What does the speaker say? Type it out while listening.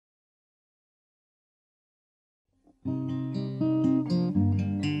I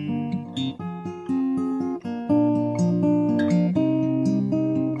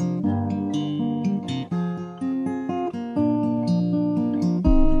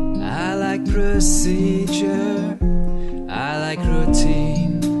like procedure, I like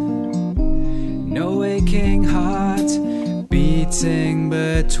routine. No aching heart beating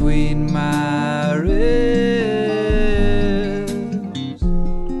between my ribs.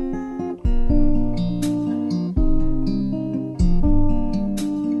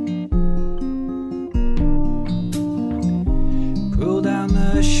 Pull down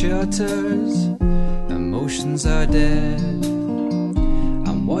the shutters, emotions are dead.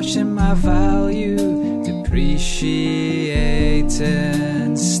 I'm watching my value depreciate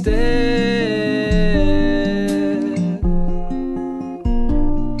instead.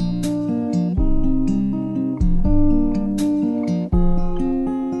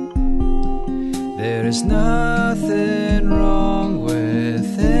 There's nothing wrong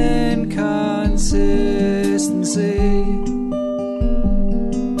with inconsistency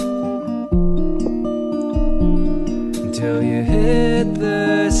until you hit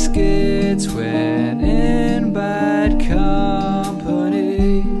the skids when in bad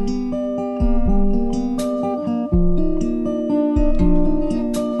company.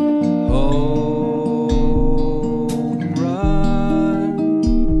 Home run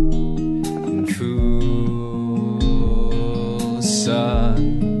in full sun.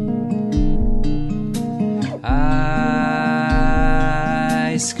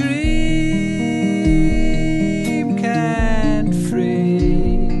 Ice cream can't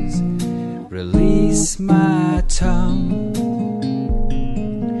freeze. Release my tongue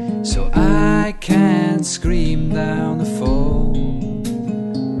so I can't scream down the phone.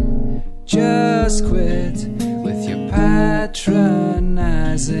 Just quit with your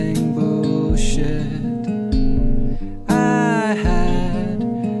patronizing bullshit. I had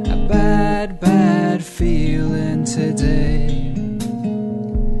a bad feeling today.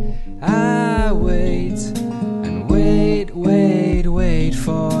 I wait and wait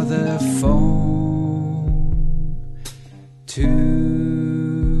for the phone to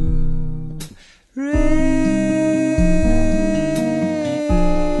ring.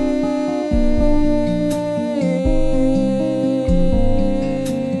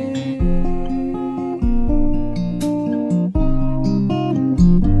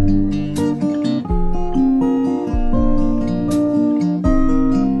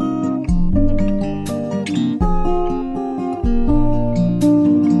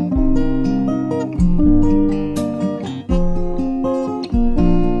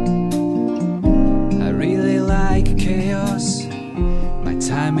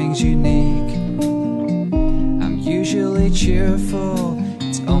 Timing's unique. I'm usually cheerful.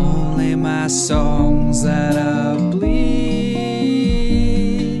 It's only my songs that are bleak.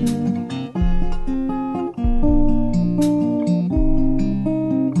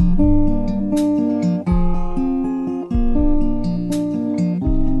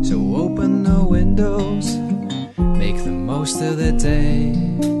 So open the windows, make the most of the day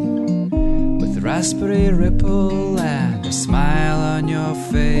with raspberry ripple and a smile on your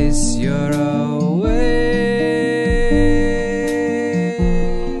face. You're away.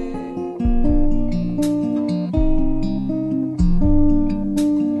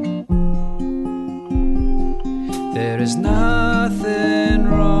 There is nothing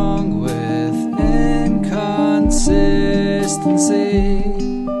wrong with inconsistency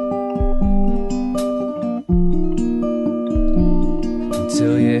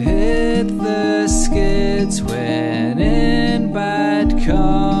until you hit the skids when in bad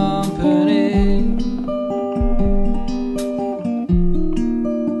company.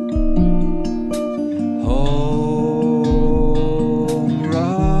 Home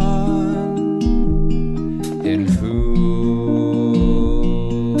run in full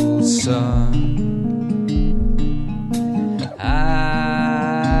sun.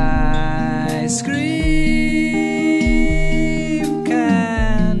 Ice cream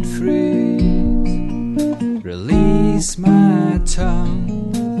can't freeze. Release my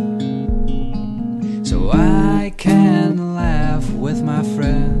tongue so I can laugh with my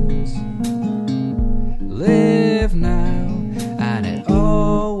friends. Live now and it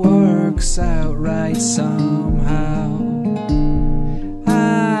all works out right somehow.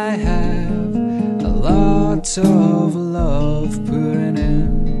 I have a lot of love putting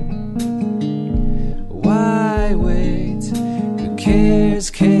in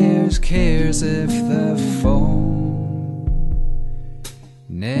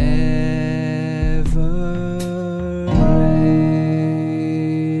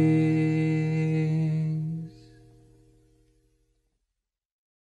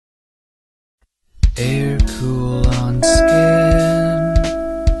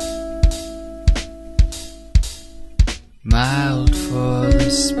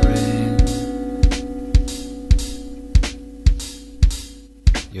spring.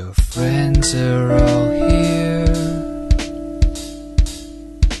 Your friends are all here.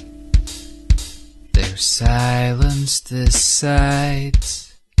 Their silence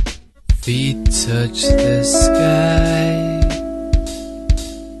decides. Feet touch the sky.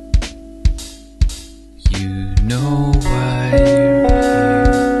 You know why you're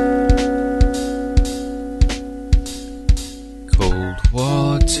here. Cold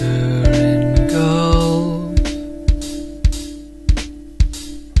water engulf.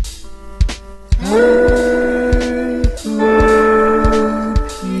 I hope you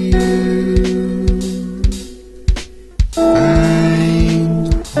find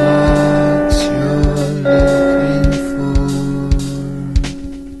what you're looking for.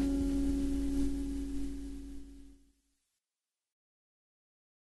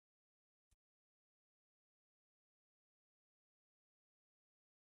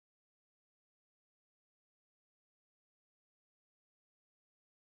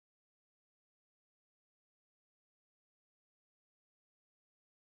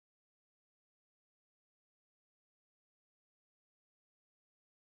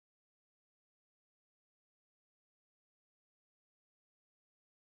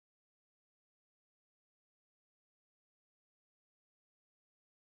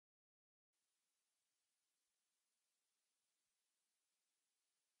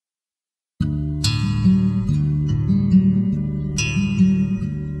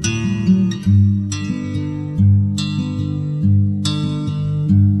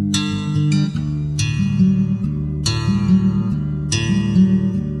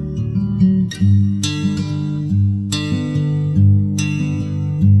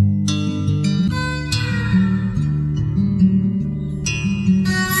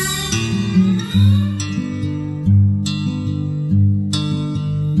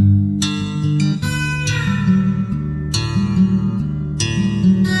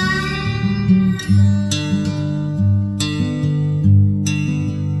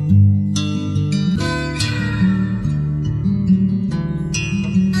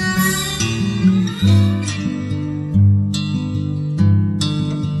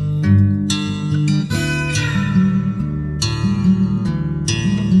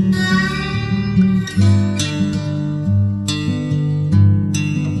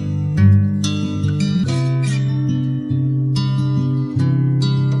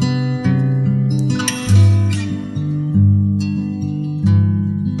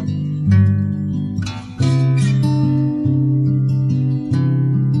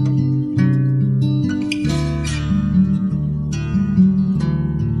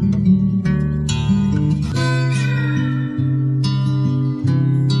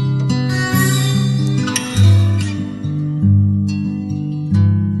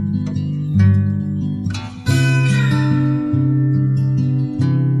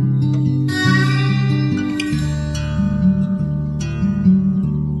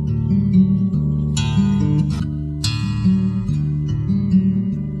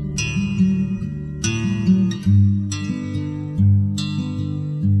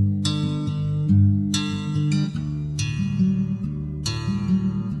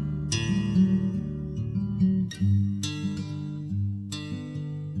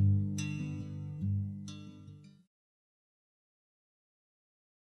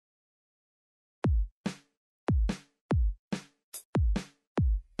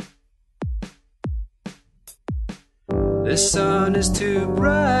 The sun is too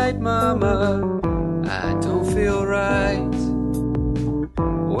bright, mama, I don't feel right.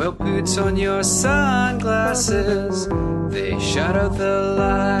 Well, put on your sunglasses, they shut out the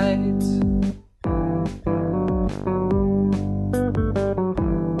light.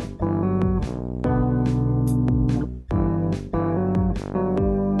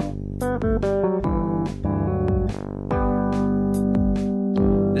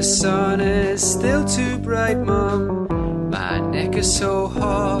 The sun is still too bright, Mum, my neck is so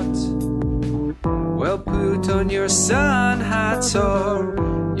hot. Well, put on your sun hat or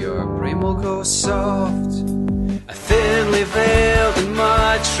your brain will go soft. A thinly veiled and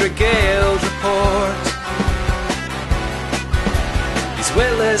much regaled report. These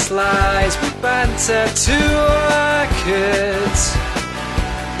witless lies we banter to our kids.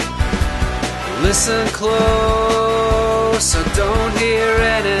 Listen close, or don't hear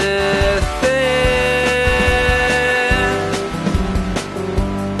anything.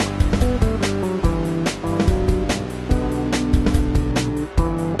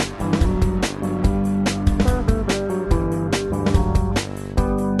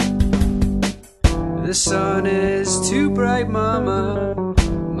 The sun is too bright, mama,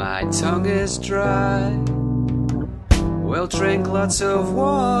 my tongue is dry. Well, drink lots of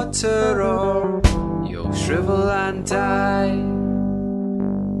water or you'll shrivel and die.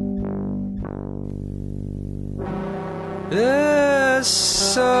 The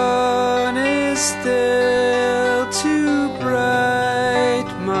sun is still too bright,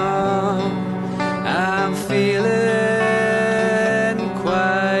 Mom. I'm feeling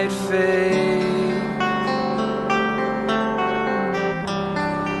quite faint.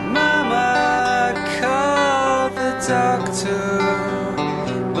 Mama called the doctor,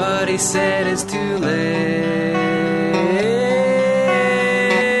 but he said it's too late.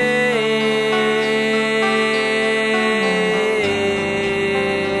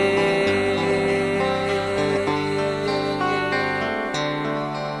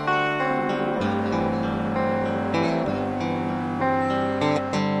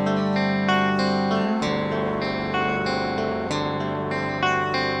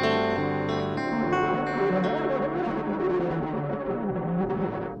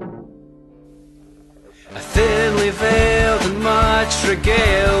 A thinly veiled and much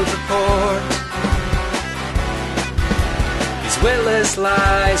regaled report. These witless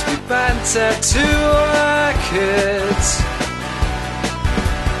lies we banter to our kids.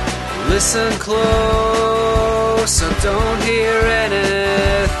 Listen close, I don't hear anything.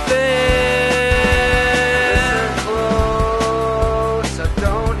 Listen close, I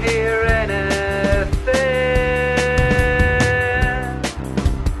don't hear anything.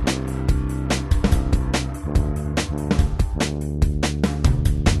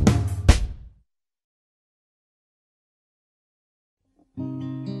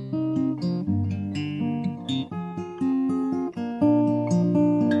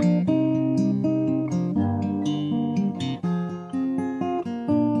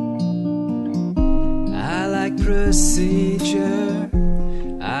 Procedure,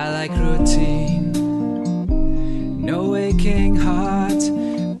 I like routine. No aching heart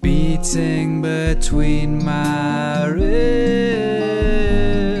beating between my ribs.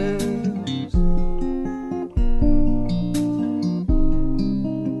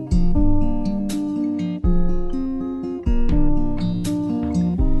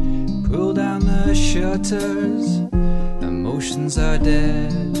 Pull down the shutters, emotions are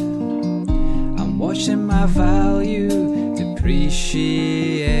dead. Watching my value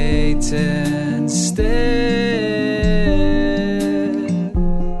depreciate instead.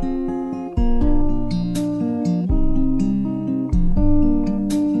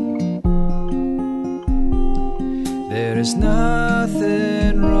 There is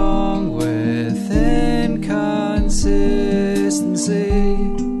nothing wrong with inconsistency.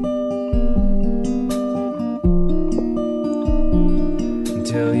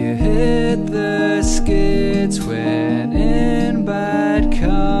 Until you hit the skids when in bad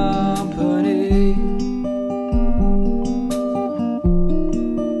company.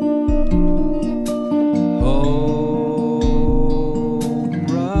 Home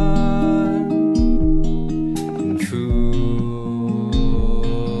run in full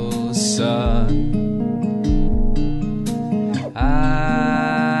sun.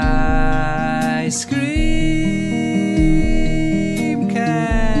 Ice cream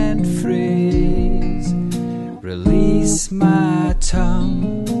can't freeze. Release my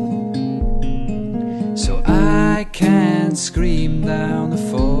tongue so I can scream down the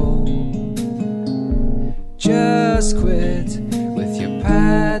phone. Just quit with your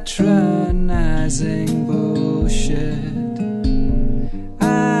patronizing bullshit.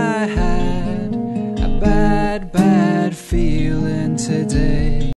 I had a bad feeling today.